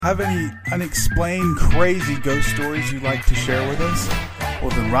Have any unexplained crazy ghost stories you'd like to share with us?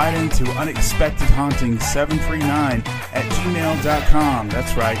 Well, then write into unexpectedhauntings739@gmail.com.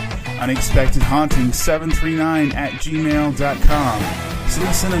 That's right, unexpectedhauntings739@gmail.com. Send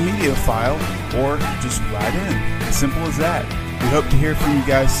us in a media file or just write in. As simple as that. We hope to hear from you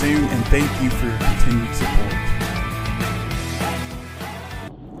guys soon, and thank you for your continued support.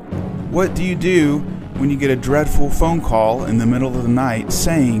 What do you do when you get a dreadful phone call in the middle of the night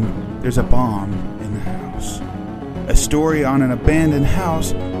saying there's a bomb in the house? A story on an abandoned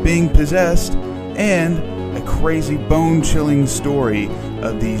house being possessed, and a crazy bone-chilling story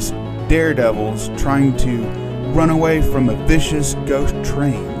of these daredevils trying to run away from a vicious ghost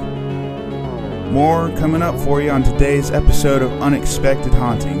train. More coming up for you on today's episode of Unexpected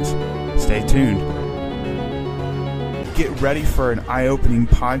Hauntings. Stay tuned. Get ready for an eye-opening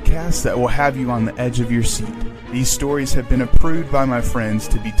podcast that will have you on the edge of your seat. These stories have been approved by my friends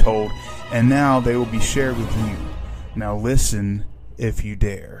to be told, and now they will be shared with you. Now listen if you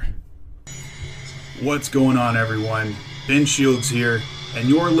dare. What's going on, everyone? Ben Shields here, and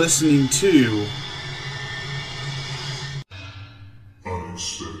you're listening to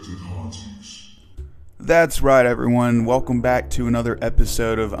Unexpected Hauntings. That's right, everyone. Welcome back to another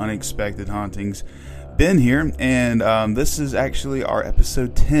episode of Unexpected Hauntings. Ben here, and this is actually our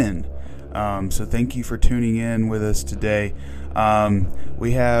episode 10. So thank you for tuning in with us today.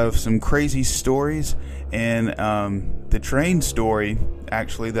 We have some crazy stories, and the train story,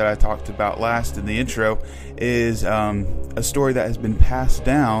 actually, that I talked about last in the intro, is a story that has been passed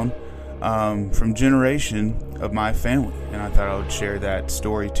down from generation of my family, and I thought I would share that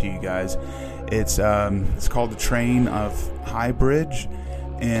story to you guys. It's called The Train of High Bridge,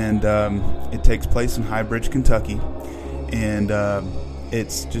 and it takes place in High Bridge, Kentucky, and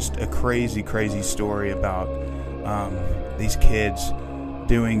it's just a crazy, crazy story about these kids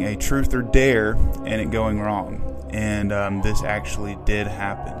doing a truth or dare and it going wrong, and this actually did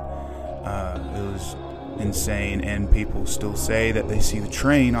happen. It was insane, and people still say that they see the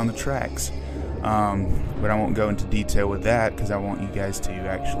train on the tracks, but I won't go into detail with that because I want you guys to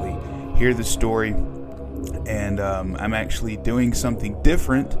actually hear the story. And I'm actually doing something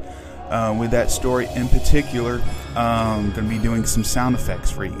different with that story in particular. I'm going to be doing some sound effects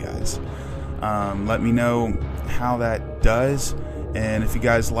for you guys. Let me know how that does, and if you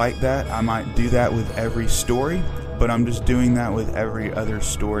guys like that, I might do that with every story, but I'm just doing that with every other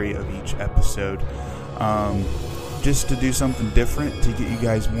story of each episode, just to do something different, to get you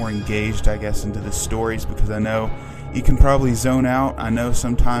guys more engaged, I guess, into the stories, because I know you can probably zone out. I know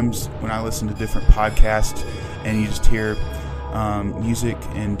sometimes when I listen to different podcasts and you just hear music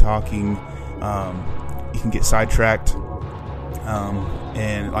and talking, you can get sidetracked.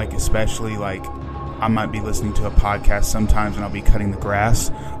 And like, especially like, I might be listening to a podcast sometimes and I'll be cutting the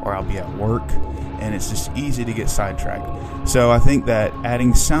grass or I'll be at work, and it's just easy to get sidetracked. So I think that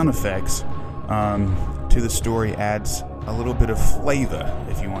adding sound effects to the story adds a little bit of flavor,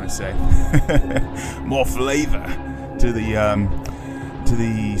 if you want to say. More flavor to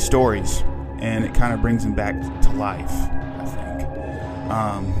the stories, and it kind of brings them back to life, I think.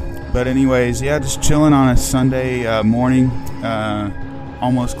 But anyways, yeah, just chilling on a Sunday morning,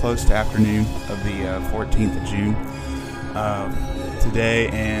 almost close to afternoon of the 14th of June today,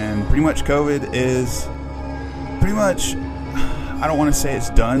 and pretty much COVID is pretty much, I don't want to say it's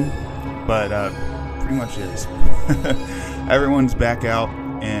done, but pretty much is. Everyone's back out,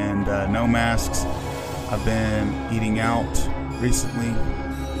 and no masks. I've been eating out recently,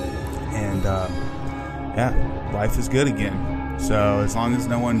 and yeah, life is good again. So as long as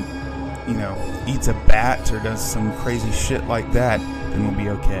no one, eats a bat or does some crazy shit like that, then we'll be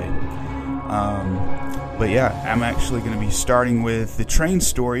okay. But yeah, I'm actually going to be starting with the train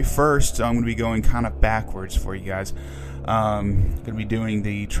story first. So I'm going to be going kind of backwards for you guys. Going to be doing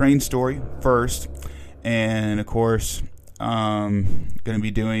the train story first, and of course, going to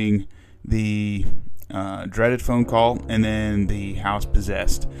be doing the dreaded phone call, and then the house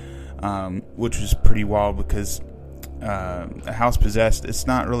possessed, which was pretty wild because a house possessed, it's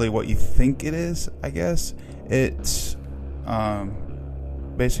not really what you think it is, I guess. It's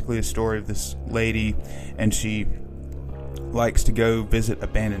basically a story of this lady, and she likes to go visit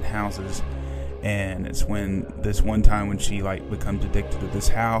abandoned houses, and it's when this one time when she becomes addicted to this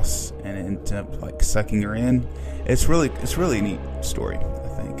house, and it ends up sucking her in. It's really a neat story, I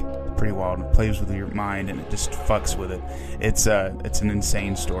think. Pretty wild. It plays with your mind, and it just fucks with it. It's an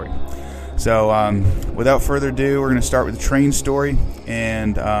insane story. So without further ado, we're going to start with the train story,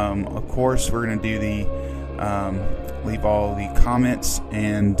 and of course we're going to do the leave all the comments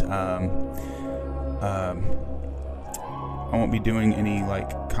and I won't be doing any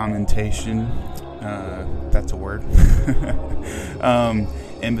commentation. That's a word.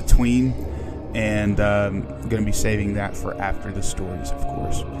 In between, and I'm going to be saving that for after the stories, of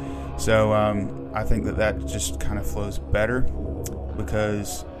course. So I think that just kind of flows better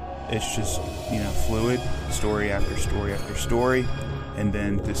because it's just fluid, story after story after story, and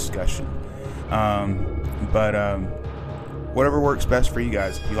then discussion. But whatever works best for you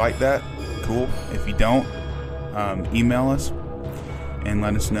guys. If you like that, cool. If you don't, email us and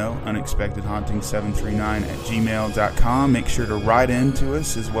let us know. unexpectedhaunting739@gmail.com. Make sure to write in to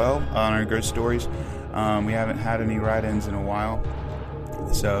us as well on our ghost stories. We haven't had any write-ins in a while,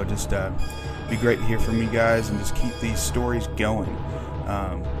 so just be great to hear from you guys and just keep these stories going.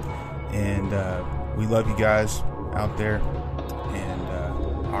 And we love you guys out there. And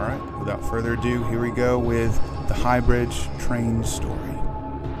all right, without further ado, here we go with the Highbridge train story.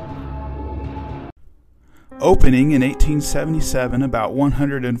 Opening in 1877, about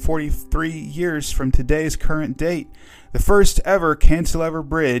 143 years from today's current date, the first ever cantilever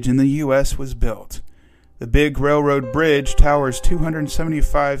bridge in the U.S. was built. The big railroad bridge towers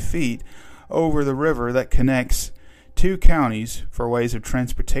 275 feet over the river that connects two counties for ways of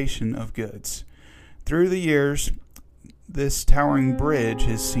transportation of goods. Through the years, this towering bridge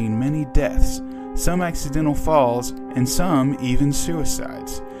has seen many deaths, some accidental falls, and some even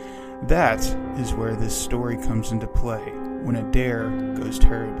suicides. That is where this story comes into play, when a dare goes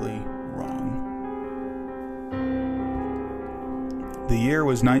terribly wrong. The year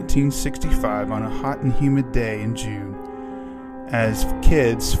was 1965 on a hot and humid day in June. As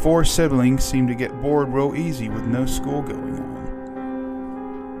kids, 4 siblings seemed to get bored real easy with no school going on.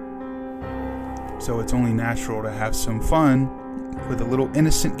 So it's only natural to have some fun with a little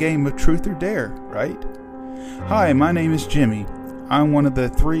innocent game of truth or dare, right? Hi, my name is Jimmy. I'm one of the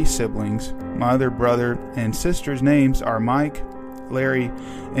 3 siblings. My other brother and sister's names are Mike, Larry,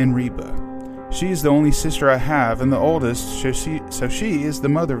 and Reba. She's the only sister I have and the oldest, so she is the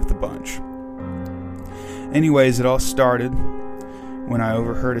mother of the bunch. Anyways, it all started when I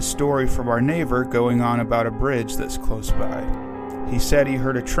overheard a story from our neighbor going on about a bridge that's close by. He said he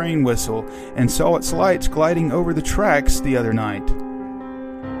heard a train whistle and saw its lights gliding over the tracks the other night.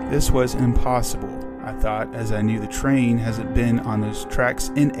 This was impossible, I thought, as I knew the train hasn't been on those tracks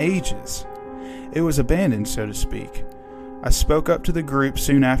in ages. It was abandoned, so to speak. I spoke up to the group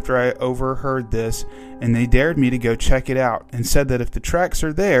soon after I overheard this, and they dared me to go check it out, and said that if the tracks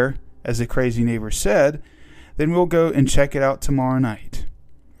are there, as the crazy neighbor said, then we'll go and check it out tomorrow night.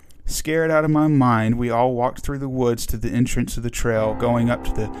 Scared out of my mind, we all walked through the woods to the entrance of the trail, going up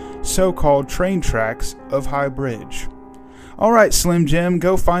to the so-called train tracks of High Bridge. "All right, Slim Jim,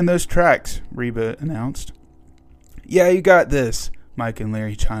 go find those tracks," Reba announced. "Yeah, you got this," Mike and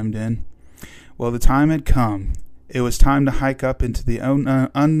Larry chimed in. Well, the time had come. It was time to hike up into the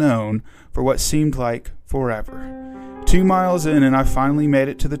unknown for what seemed like forever. 2 miles in, and I finally made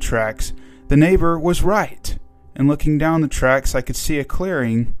it to the tracks. The neighbor was right, and looking down the tracks, I could see a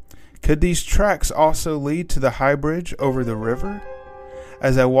clearing. Could these tracks also lead to the High Bridge over the river?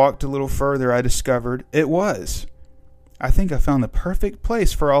 As I walked a little further, I discovered it was. "I think I found the perfect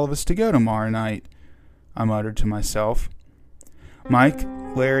place for all of us to go tomorrow night," I muttered to myself. Mike,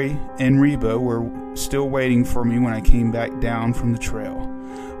 Larry, and Reba were still waiting for me when I came back down from the trail.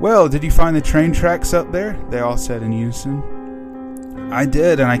 "Well, did you find the train tracks up there?" they all said in unison. "I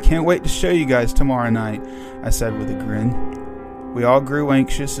did, and I can't wait to show you guys tomorrow night," I said with a grin. We all grew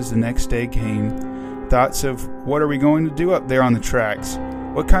anxious as the next day came. Thoughts of what are we going to do up there on the tracks?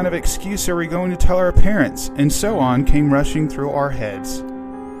 What kind of excuse are we going to tell our parents? And so on came rushing through our heads.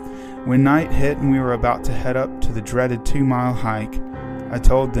 When night hit and we were about to head up to the dreaded 2-mile hike, I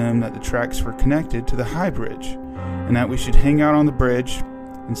told them that the tracks were connected to the High Bridge and that we should hang out on the bridge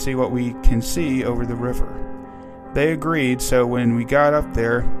and see what we can see over the river. They agreed, so when we got up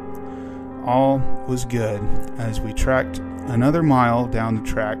there, all was good as we tracked another mile down the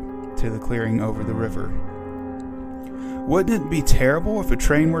track to the clearing over the river. "Wouldn't it be terrible if a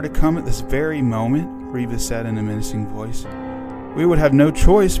train were to come at this very moment?" Reba said in a menacing voice. "We would have no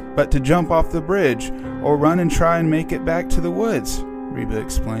choice but to jump off the bridge or run and try and make it back to the woods," Reba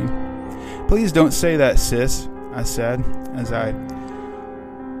explained. "Please don't say that, sis," I said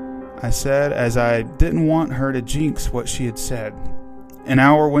as I didn't want her to jinx what she had said. An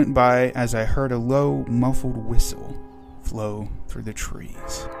hour went by as I heard a low, muffled whistle flow through the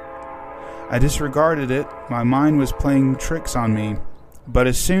trees. I disregarded it. My mind was playing tricks on me. But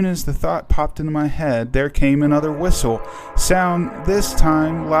as soon as the thought popped into my head, there came another whistle, sound this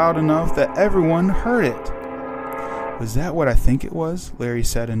time loud enough that everyone heard it. "Was that what I think it was?" Larry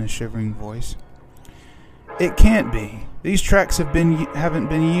said in a shivering voice. "It can't be. These tracks haven't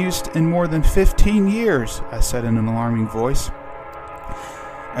been used in more than 15 years, I said in an alarming voice.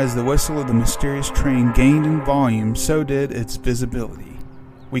 As the whistle of the mysterious train gained in volume, so did its visibility.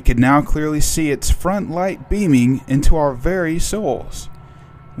 We could now clearly see its front light beaming into our very souls.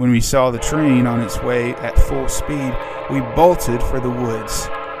 When we saw the train on its way at full speed, we bolted for the woods,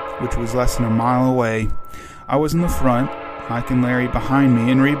 which was less than a mile away. I was in the front, Mike and Larry behind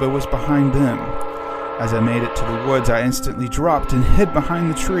me, and Reba was behind them. As I made it to the woods, I instantly dropped and hid behind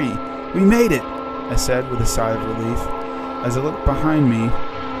the tree. "We made it," I said with a sigh of relief. As I looked behind me,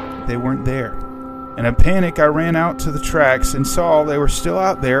 they weren't there. In a panic, I ran out to the tracks and saw they were still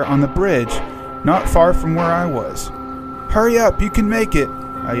out there on the bridge, not far from where I was. "Hurry up, you can make it,"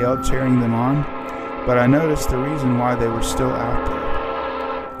 I yelled, cheering them on, but I noticed the reason why they were still out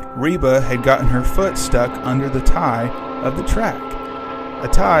there. Reba had gotten her foot stuck under the tie of the track. A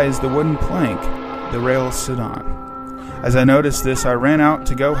tie is the wooden plank the rails sit on. As I noticed this, I ran out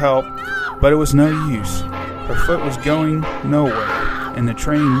to go help, but it was no use. Her foot was going nowhere, and the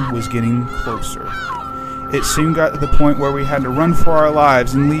train was getting closer. It soon got to the point where we had to run for our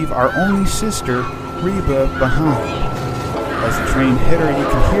lives and leave our only sister, Reba, behind. As the train hit her, you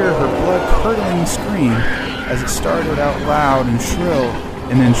could hear her blood-curdling scream as it started out loud and shrill,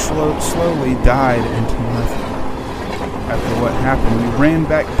 and then slowly died into nothing. After what happened, we ran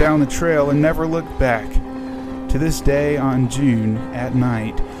back down the trail and never looked back. To this day, on June, at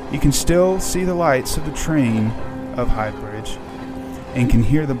night, you can still see the lights of the train of High Bridge and can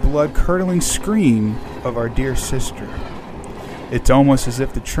hear the blood-curdling scream of our dear sister. It's almost as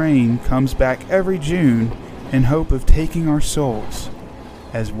if the train comes back every June in hope of taking our souls,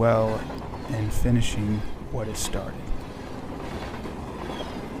 as well and finishing what it started.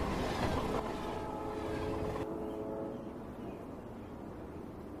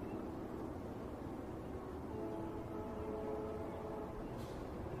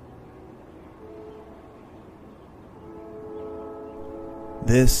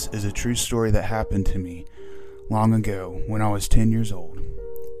 This is a true story that happened to me long ago when I was 10 years old.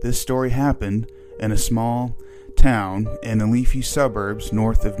 This story happened in a small town in the leafy suburbs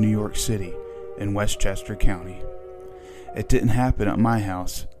north of New York City in Westchester County. It didn't happen at my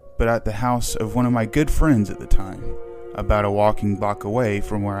house, but at the house of one of my good friends at the time, about a walking block away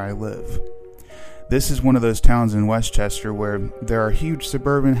from where I live. This is one of those towns in Westchester where there are huge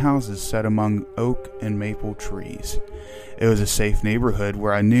suburban houses set among oak and maple trees. It was a safe neighborhood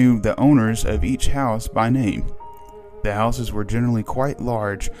where I knew the owners of each house by name. The houses were generally quite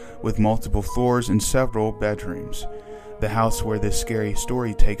large, with multiple floors and several bedrooms. The house where this scary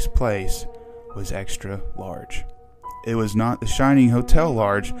story takes place was extra large. It was not the shining hotel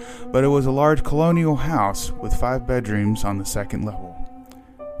large, but it was a large colonial house with 5 bedrooms on the second level.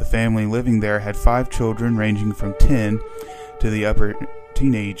 The family living there had 5 children ranging from 10 to the upper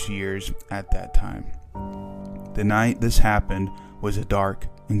teenage years at that time. The night this happened was a dark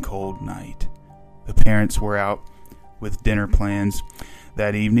and cold night. The parents were out with dinner plans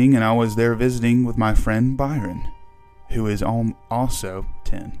that evening, and I was there visiting with my friend Byron, who is also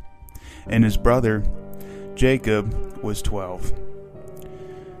 10, and his brother Jacob was 12.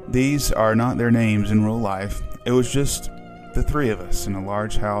 These are not their names in real life. It was just the 3 of us in a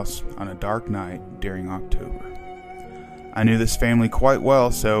large house on a dark night during October. I knew this family quite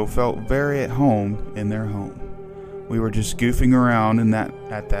well, so felt very at home in their home. We were just goofing around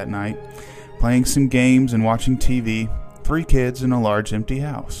at that night, playing some games and watching TV, 3 kids in a large empty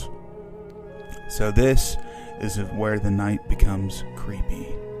house. So this is where the night becomes creepy.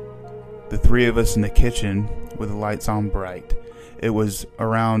 The 3 of us in the kitchen with the lights on bright. It was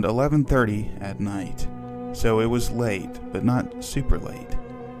around 11:30 at night, so it was late, but not super late.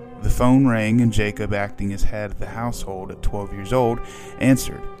 The phone rang, and Jacob, acting as head of the household at 12 years old,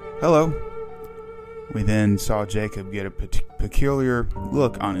 answered. "Hello." We then saw Jacob get a peculiar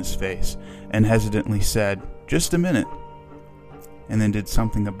look on his face and hesitantly said, "Just a minute," and then did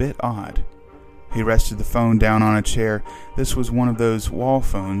something a bit odd. He rested the phone down on a chair. This was one of those wall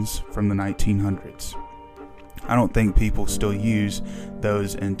phones from the 1900s. I don't think people still use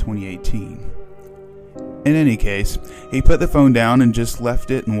those in 2018. In any case, he put the phone down and just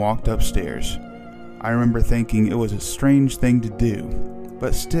left it and walked upstairs. I remember thinking it was a strange thing to do,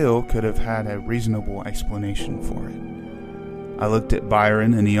 but still could have had a reasonable explanation for it. I looked at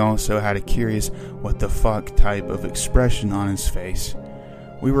Byron, and he also had a curious what the fuck type of expression on his face.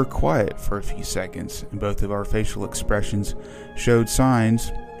 We were quiet for a few seconds, and both of our facial expressions showed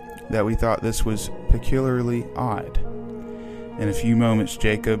signs that we thought this was peculiarly odd. In a few moments,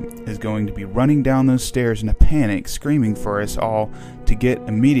 Jacob is going to be running down those stairs in a panic, screaming for us all to get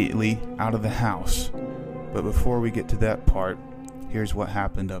immediately out of the house. But before we get to that part, here's what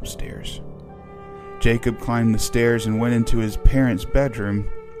happened upstairs. Jacob climbed the stairs and went into his parents' bedroom,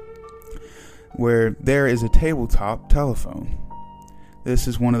 where there is a tabletop telephone. This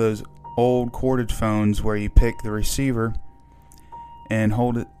is one of those old corded phones where you pick the receiver and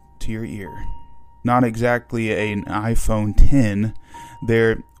hold it to your ear. Not exactly an iPhone 10.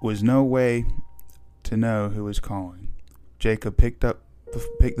 There was no way to know who was calling. Jacob picked the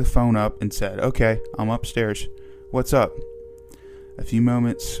phone up and said, "Okay, I'm upstairs. What's up?" A few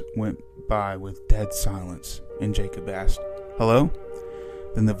moments went by with dead silence, and Jacob asked, "Hello?"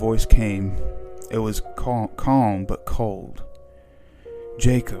 Then the voice came. It was calm but cold.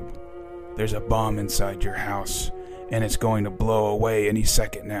 "Jacob, there's a bomb inside your house, and it's going to blow away any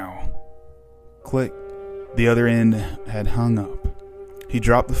second now." Click. The other end had hung up. He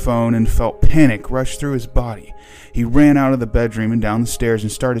dropped the phone and felt panic rush through his body. He ran out of the bedroom and down the stairs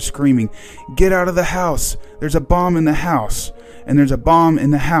and started screaming, "Get out of the house! There's a bomb in the house! And there's a bomb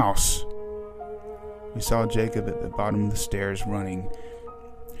in the house!" We saw Jacob at the bottom of the stairs running.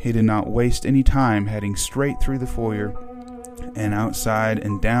 He did not waste any time, heading straight through the foyer and outside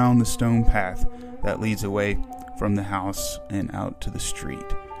and down the stone path that leads away from the house and out to the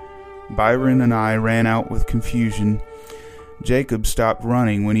street. Byron and I ran out with confusion. Jacob stopped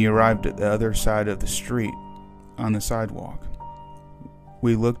running when he arrived at the other side of the street on the sidewalk.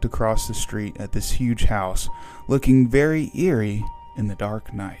 We looked across the street at this huge house, looking very eerie in the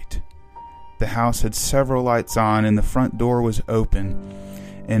dark night. The house had several lights on, and the front door was open,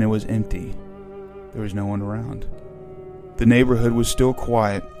 and it was empty. There was no one around. The neighborhood was still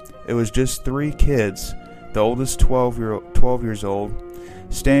quiet. It was just 3 kids, the oldest 12 years old,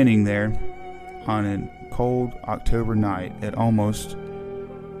 standing there on a cold October night at almost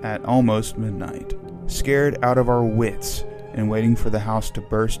midnight, scared out of our wits and waiting for the house to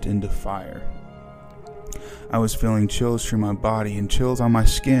burst into fire. I was feeling chills through my body and chills on my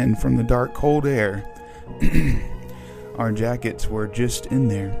skin from the dark, cold air. Our jackets were just in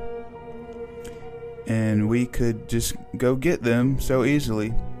there, and we could just go get them so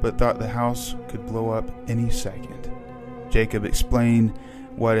easily, but thought the house could blow up any second. Jacob explained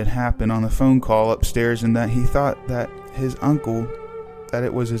what had happened on the phone call upstairs, and that he thought that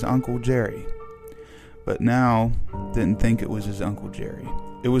it was his Uncle Jerry, but now didn't think it was his Uncle Jerry.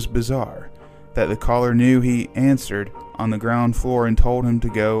 It was bizarre that the caller knew he answered on the ground floor and told him to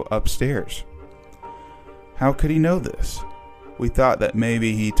go upstairs. How could he know this? We thought that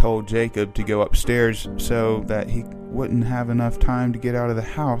maybe he told Jacob to go upstairs so that he wouldn't have enough time to get out of the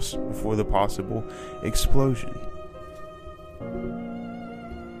house before the possible explosion.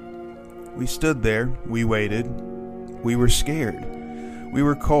 We stood there, we waited, we were scared, we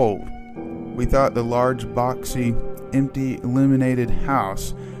were cold. We thought the large, boxy, empty, illuminated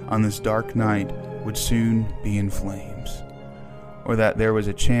house on this dark night would soon be in flames, or that there was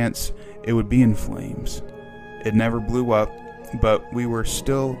a chance it would be in flames. It never blew up, but we were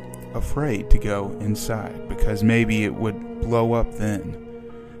still afraid to go inside because maybe it would blow up then.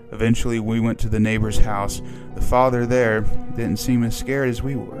 Eventually we went to the neighbor's house. The father there didn't seem as scared as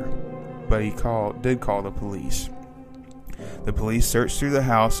we were, but he did call the police. The police searched through the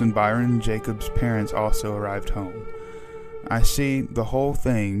house, and Byron and Jacob's parents also arrived home. I see the whole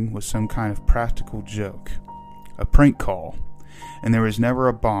thing was some kind of practical joke, a prank call, and there was never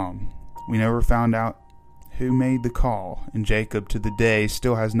a bomb. We never found out who made the call, and Jacob to the day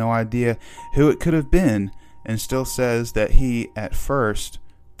still has no idea who it could have been, and still says that he at first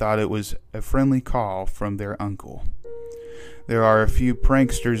thought it was a friendly call from their uncle. There are a few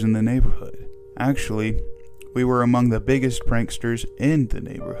pranksters in the neighborhood. Actually, we were among the biggest pranksters in the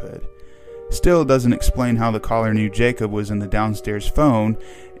neighborhood. Still doesn't explain how the caller knew Jacob was in the downstairs phone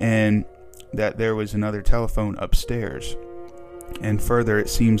and that there was another telephone upstairs. And further, it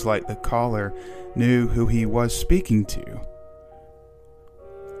seems like the caller knew who he was speaking to.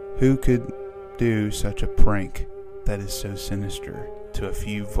 Who could do such a prank that is so sinister to a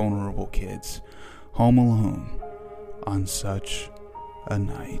few vulnerable kids home alone on such a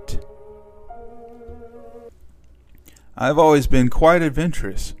night? I've always been quite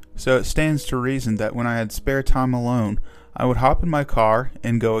adventurous, so it stands to reason that when I had spare time alone, I would hop in my car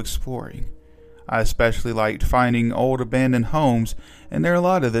and go exploring. I especially liked finding old abandoned homes, and there are a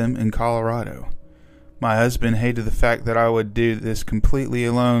lot of them in Colorado. My husband hated the fact that I would do this completely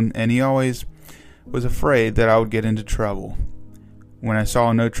alone, and he always was afraid that I would get into trouble. When I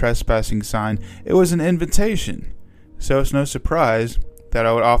saw a no trespassing sign, it was an invitation, so it's no surprise that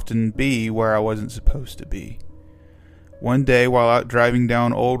I would often be where I wasn't supposed to be. One day, while out driving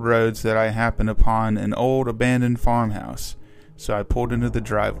down old roads, that I happened upon an old abandoned farmhouse, so I pulled into the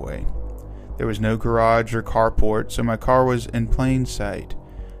driveway. There was no garage or carport, so my car was in plain sight.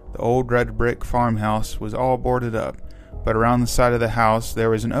 The old red brick farmhouse was all boarded up, but around the side of the house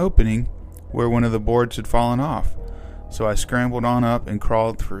there was an opening where one of the boards had fallen off, so I scrambled on up and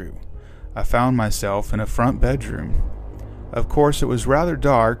crawled through. I found myself in a front bedroom. Of course, it was rather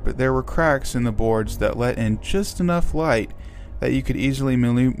dark, but there were cracks in the boards that let in just enough light that you could easily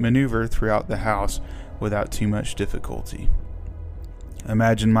maneuver throughout the house without too much difficulty.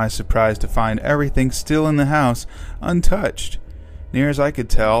 Imagine my surprise to find everything still in the house, untouched. Near as I could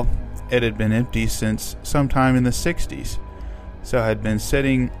tell, it had been empty since sometime in the 60s, so had been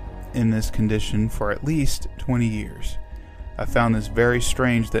sitting in this condition for at least 20 years. I found this very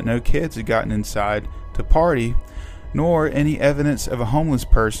strange that no kids had gotten inside to party, nor any evidence of a homeless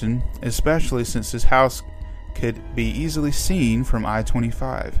person, especially since this house could be easily seen from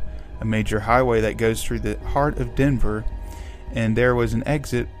I-25, a major highway that goes through the heart of Denver, and there was an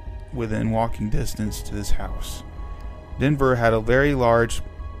exit within walking distance to this house. Denver had a very large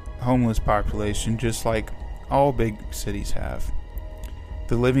homeless population, just like all big cities have.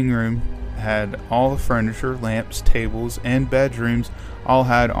 The living room had all the furniture, lamps, tables, and bedrooms all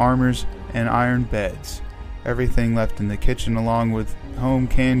had armors and iron beds. Everything left in the kitchen, along with home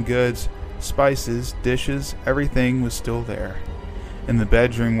canned goods, spices, dishes, everything was still there. In the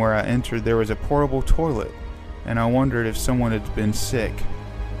bedroom where I entered, there was a portable toilet, and I wondered if someone had been sick.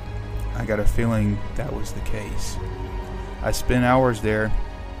 I got a feeling that was the case. I spent hours there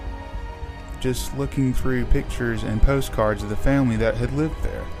just looking through pictures and postcards of the family that had lived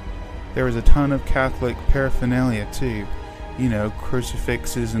there. There was a ton of Catholic paraphernalia too.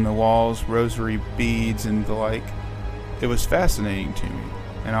 Crucifixes in the walls, rosary beads, and the like. It was fascinating to me,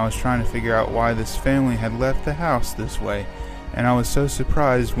 and I was trying to figure out why this family had left the house this way, and I was so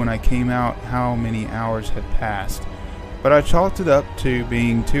surprised when I came out how many hours had passed. But I chalked it up to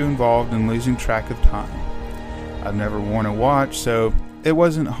being too involved and losing track of time. I've never worn a watch, so it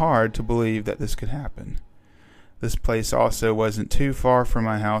wasn't hard to believe that this could happen. This place also wasn't too far from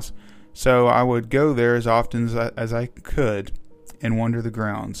my house, so I would go there as often as I could and wander the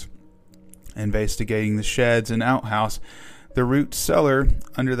grounds. Investigating the sheds and outhouse, the root cellar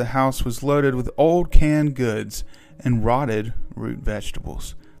under the house was loaded with old canned goods and rotted root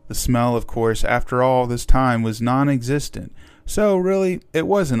vegetables. The smell, of course, after all this time was non-existent, so really it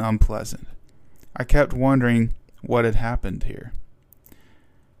wasn't unpleasant. I kept wondering what had happened here.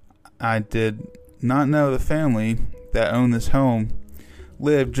 I did not know the family that owned this home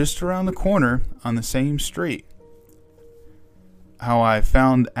lived just around the corner on the same street. How I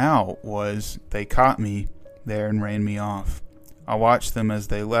found out was they caught me there and ran me off. I watched them as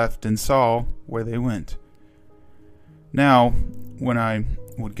they left and saw where they went. Now, when I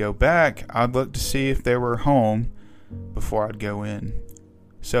would go back, I'd look to see if they were home before I'd go in.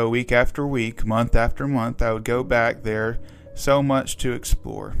 So week after week, month after month, I would go back there, so much to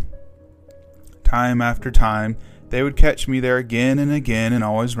explore. Time after time, they would catch me there again and again and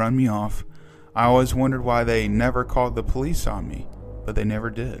always run me off. I always wondered why they never called the police on me, but they never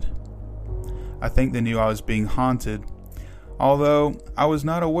did. I think they knew I was being haunted, although I was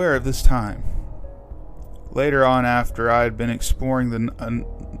not aware of this time. Later on, after I had been exploring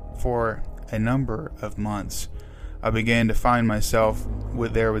for a number of months, I began to find myself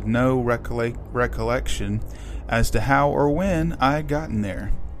with no recollection as to how or when I had gotten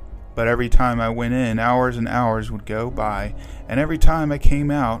there. But every time I went in, hours and hours would go by, and every time I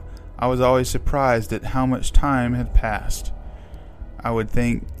came out, I was always surprised at how much time had passed. I would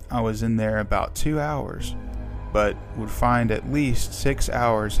think I was in there about 2 hours, but would find at least 6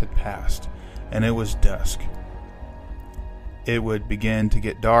 hours had passed, and it was dusk. It would begin to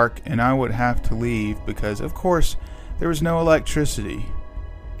get dark, and I would have to leave because, of course, there was no electricity.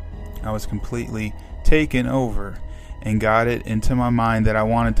 I was completely taken over and got it into my mind that I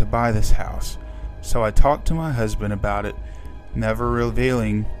wanted to buy this house. So I talked to my husband about it, never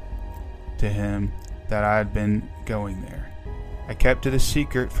revealing to him that I had been going there. I kept it a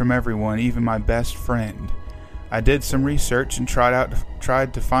secret from everyone, even my best friend. I did some research and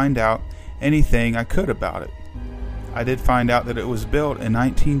tried to find out anything I could about it. I did find out that it was built in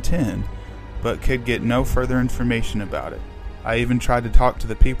 1910, but could get no further information about it. I even tried to talk to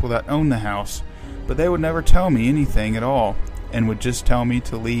the people that owned the house, but they would never tell me anything at all, and would just tell me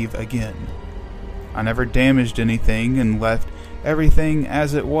to leave again. I never damaged anything and left everything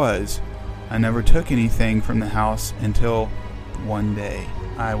as it was. I never took anything from the house until one day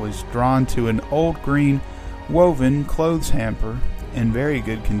I was drawn to an old green woven clothes hamper in very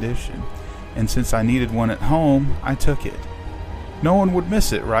good condition, and since I needed one at home, I took it. No one would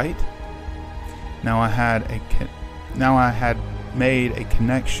miss it, right? Now I had made a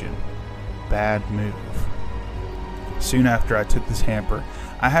connection. bad move. Soon after I took this hamper,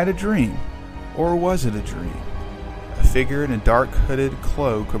 I had a dream. Or was it a dream? A figure in a dark hooded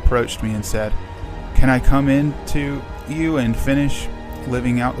cloak approached me and said, "Can I come in to you and finish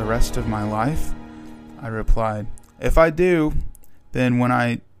living out the rest of my life?" I replied, "If I do, then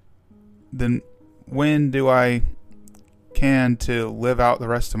when do I can to live out the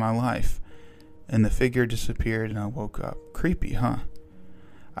rest of my life?" And the figure disappeared and I woke up. Creepy, huh?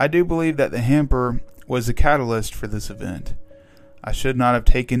 I do believe that the hamper was the catalyst for this event. I should not have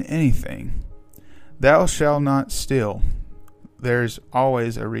taken anything. Thou shalt not steal. There's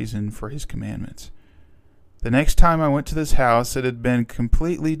always a reason for his commandments. The next time I went to this house, it had been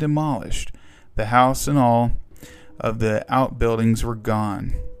completely demolished. The house and all of the outbuildings were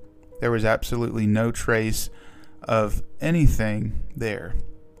gone. There was absolutely no trace of anything there.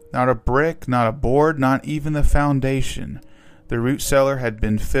 Not a brick, not a board, not even the foundation. The root cellar had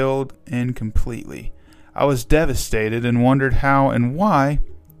been filled in completely. I was devastated and wondered how and why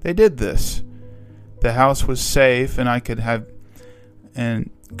they did this. The house was safe and could have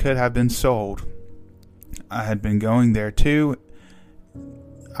been sold. I had been going there 2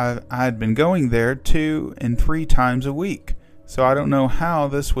 and 3 times a week, so I don't know how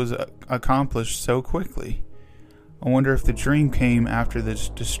this was accomplished so quickly. I wonder if the dream came after this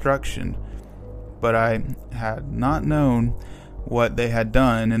destruction, but I had not known what they had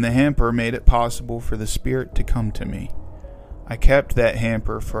done, and the hamper made it possible for the spirit to come to me. I kept that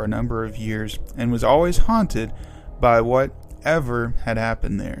hamper for a number of years and was always haunted by whatever had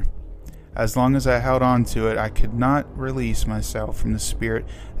happened there. As long as I held on to it, I could not release myself from the spirit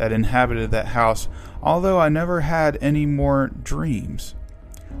that inhabited that house, although I never had any more dreams.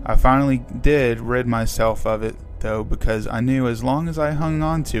 I finally did rid myself of it, though, because I knew as long as I hung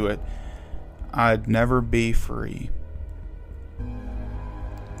on to it, I'd never be free.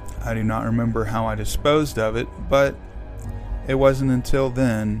 I do not remember how I disposed of it, but it wasn't until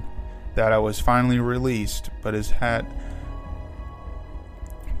then that I was finally released, but this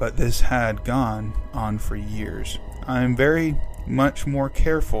had gone on for years. I am very much more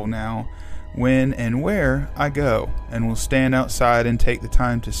careful now when and where I go, and will stand outside and take the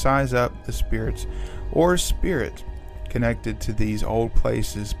time to size up the spirits or spirit connected to these old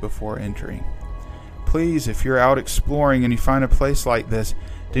places before entering. Please, if you're out exploring and you find a place like this,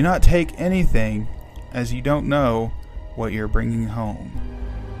 do not take anything, as you don't know what you're bringing home.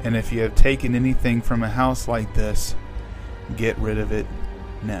 And if you have taken anything from a house like this, get rid of it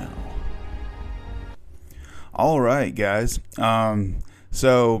now. Alright, guys.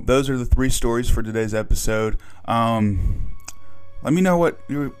 So those are the 3 stories for today's episode. Let me know what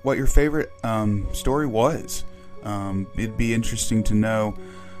your favorite story was. It'd be interesting to know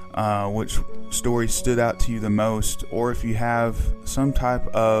which story stood out to you the most, or if you have some type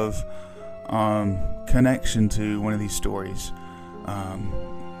of connection to one of these stories.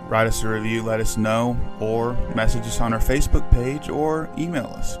 Write us a review, let us know, or message us on our Facebook page, or email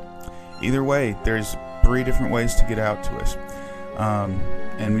us. Either way, there's 3 different ways to get out to us.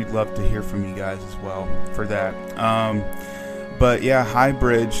 And we'd love to hear from you guys as well for that. But yeah, High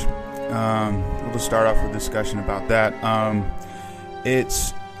Bridge, we'll just start off with a discussion about that.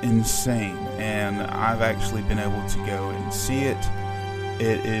 It's insane, and I've actually been able to go and see it.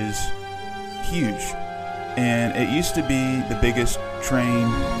 It is huge, and it used to be the biggest train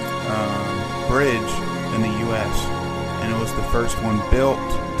bridge in the U.S., and it was the first one built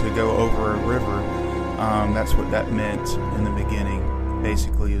to go over a river. That's what that meant in the beginning.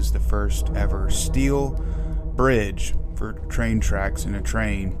 Basically, is the first ever steel bridge for train tracks in a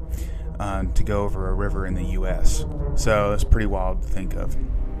train to go over a river in the U.S. So that's pretty wild to think of.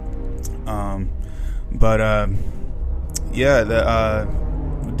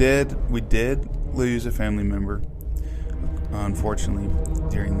 We did lose a family member, unfortunately,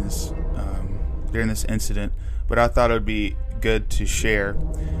 during this incident. But I thought it would be good to share,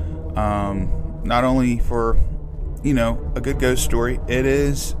 not only for a good ghost story. It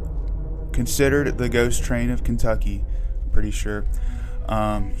is considered the ghost train of Kentucky, I'm pretty sure,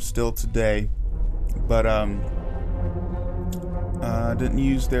 still today. But didn't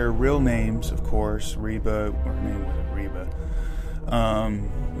use their real names, of course. Reba, or her name wasn't Reba.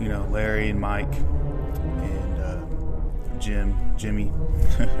 Larry and Mike and Jimmy.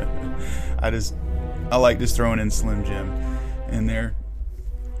 I like just throwing in Slim Jim in there.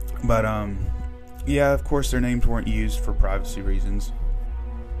 But yeah, of course their names weren't used for privacy reasons.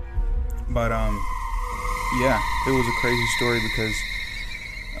 But yeah, it was a crazy story because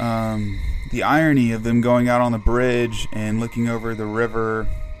the irony of them going out on the bridge and looking over the river,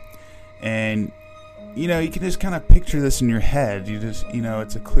 and you can just kind of picture this in your head. You just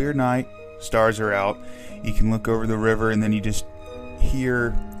it's a clear night, stars are out. You can look over the river, and then you just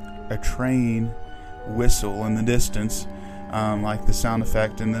hear a train whistle in the distance, like the sound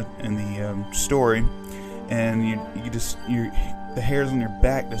effect in the story, and the hairs on your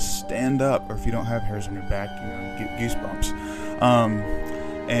back just stand up, or if you don't have hairs on your back, you get goosebumps,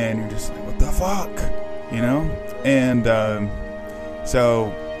 and you're just like, what the fuck, and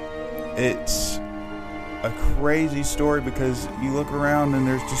so it's a crazy story because you look around and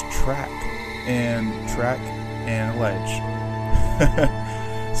there's just track and a ledge.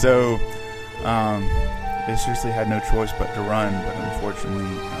 So they seriously had no choice but to run, but unfortunately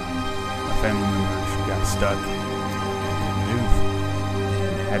a family member, she got stuck and couldn't move,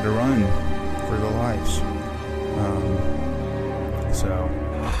 and they had to run for their lives. So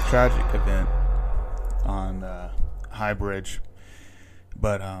tragic event on High Bridge,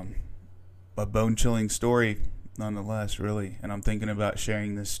 but a bone-chilling story nonetheless, really. And I'm thinking about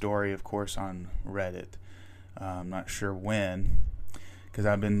sharing this story, of course, on Reddit. I'm not sure when, because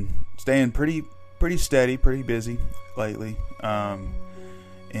I've been staying pretty steady, pretty busy lately,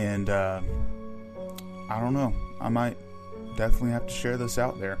 and I don't know, I might definitely have to share this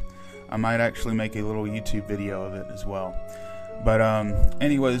out there. I might actually make a little YouTube video of it as well. But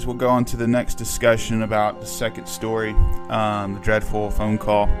anyways, we'll go on to the next discussion about the second story, the dreadful phone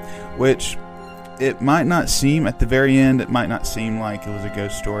call, which it might not seem, at the very end, it might not seem like it was a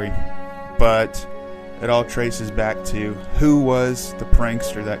ghost story, but it all traces back to who was the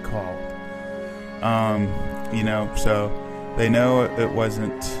prankster that called. So they know it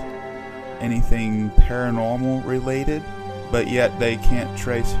wasn't anything paranormal related, but yet they can't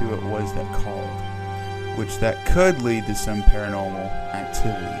trace who it was that called, which that could lead to some paranormal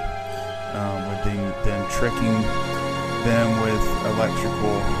activity, with them tricking them with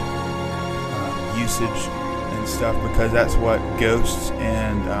electrical usage and stuff, because that's what ghosts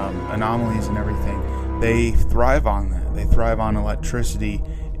and anomalies and everything, they thrive on that. They thrive on electricity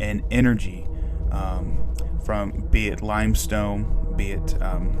and energy, from be it limestone, be it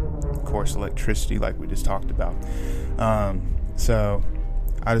of course electricity like we just talked about. So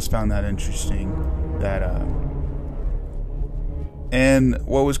I just found that interesting, that and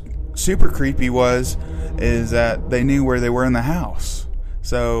what was super creepy is that they knew where they were in the house.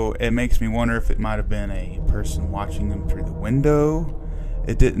 So it makes me wonder if it might have been a person watching them through the window.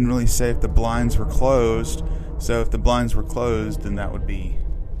 It didn't really say if the blinds were closed. So if the blinds were closed, then that would be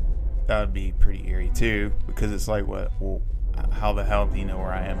pretty eerie too, because it's like, how the hell do you know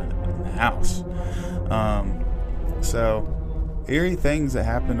where I am in the house? So eerie things that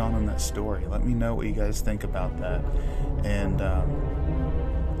happened on in that story. Let me know what you guys think about that. And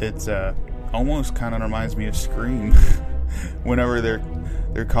it's almost kind of reminds me of Scream. Whenever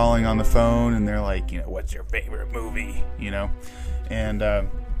they're calling on the phone and they're like, what's your favorite movie? And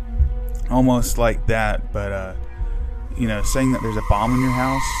almost like that, but saying that there's a bomb in your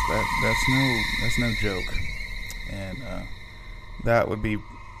house, that's no joke. And that would be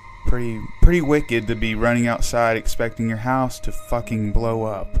pretty wicked, to be running outside expecting your house to fucking blow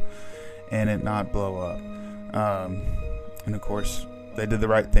up and it not blow up. And of course they did the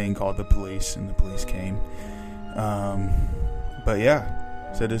right thing, called the police, and the police came. But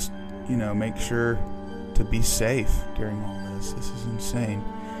yeah, so just make sure to be safe during all this. This is insane.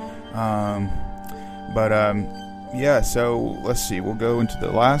 Yeah, so let's see, we'll go into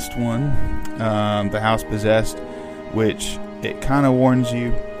the last one, the house possessed, which it kind of warns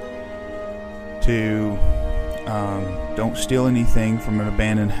you to don't steal anything from an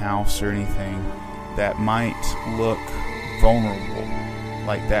abandoned house or anything that might look vulnerable,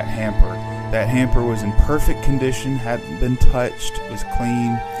 like that hamper. That hamper was in perfect condition, hadn't been touched, was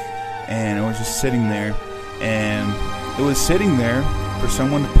clean, and it was just sitting there. And it was sitting there for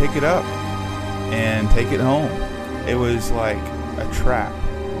someone to pick it up and take it home. It was like a trap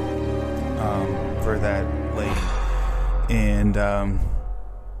for that lady. And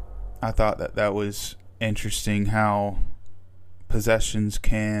I thought that was interesting, how possessions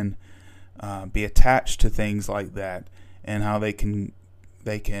can be attached to things like that, and how they can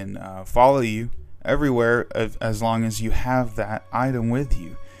follow you everywhere as long as you have that item with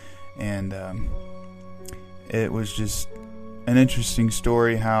you. And it was just an interesting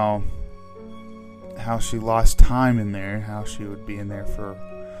story, how she lost time in there, how she would be in there for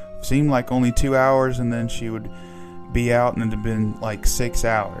seemed like only 2 hours, and then she would be out and it had been like 6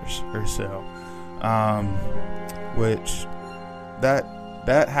 hours or so, which that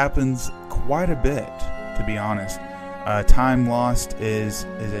happens quite a bit, to be honest. Time lost is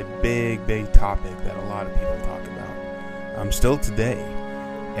a big topic that a lot of people talk about, still today,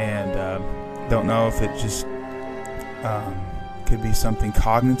 and don't know if it just could be something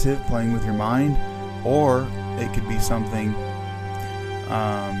cognitive, playing with your mind, or it could be something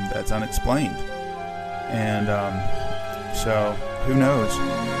that's unexplained. And so who knows?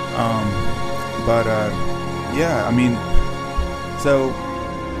 Yeah, I mean, so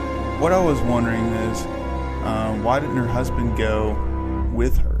what I was wondering is, why didn't her husband go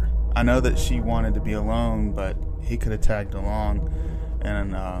with her? I know that she wanted to be alone, but he could have tagged along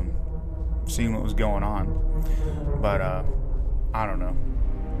and seen what was going on. But I don't know.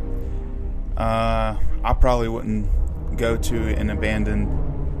 I probably wouldn't go to an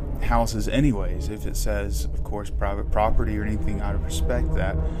abandoned houses anyways if it says, of course, private property or anything. I'd respect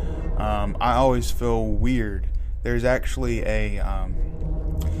that. I always feel weird. There's actually a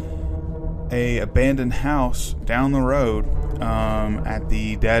abandoned house down the road at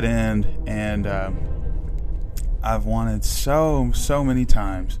the dead end, and I've wanted so many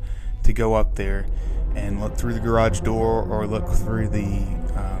times to go up there and look through the garage door or look through the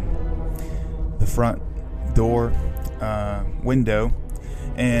front door window,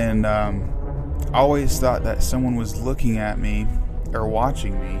 and I always thought that someone was looking at me or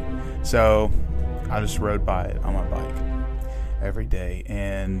watching me, so I just rode by it on my bike every day.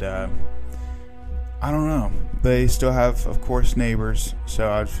 And I don't know, they still have, of course, neighbors,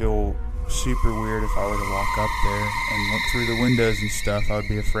 so I'd feel super weird if I were to walk up there and look through the windows and stuff. I would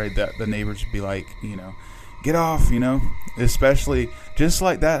be afraid that the neighbors would be like, get off, especially just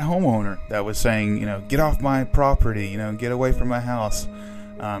like that homeowner that was saying, get off my property, get away from my house.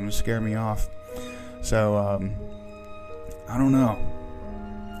 It scared me off. So, I don't know.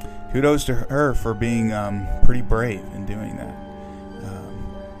 Kudos to her for being pretty brave in doing that.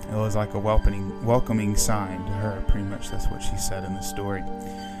 It was like a welcoming sign to her, pretty much. That's what she said in the story.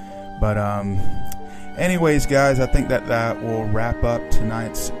 But anyways, guys, I think that will wrap up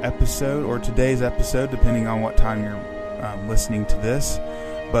tonight's episode, or today's episode, depending on what time you're listening to this.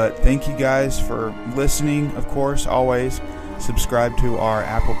 But thank you guys for listening. Of course, always subscribe to our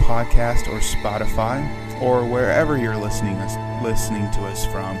Apple Podcast or Spotify or wherever you're listening to us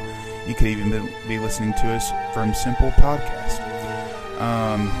from. You could even be listening to us from Simple Podcast.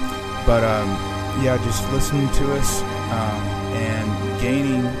 Yeah, just listening to us and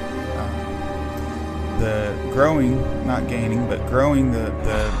gaining growing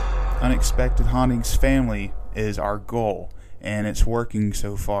the Unexpected Hauntings family is our goal, and it's working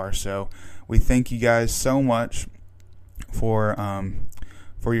so far. So we thank you guys so much for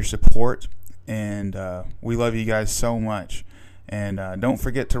your support, and we love you guys so much. And don't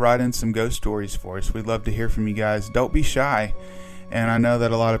forget to write in some ghost stories for us. We'd love to hear from you guys. Don't be shy. And I know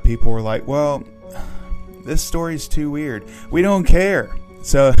that a lot of people were like, well, this story's too weird. We don't care.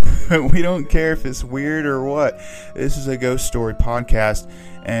 So we don't care if it's weird or what. This is a ghost story podcast,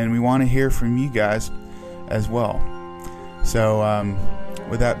 and we want to hear from you guys as well. So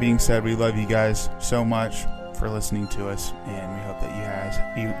with that being said, we love you guys so much for listening to us, and we hope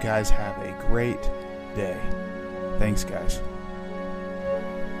that you guys have a great day. Thanks, guys.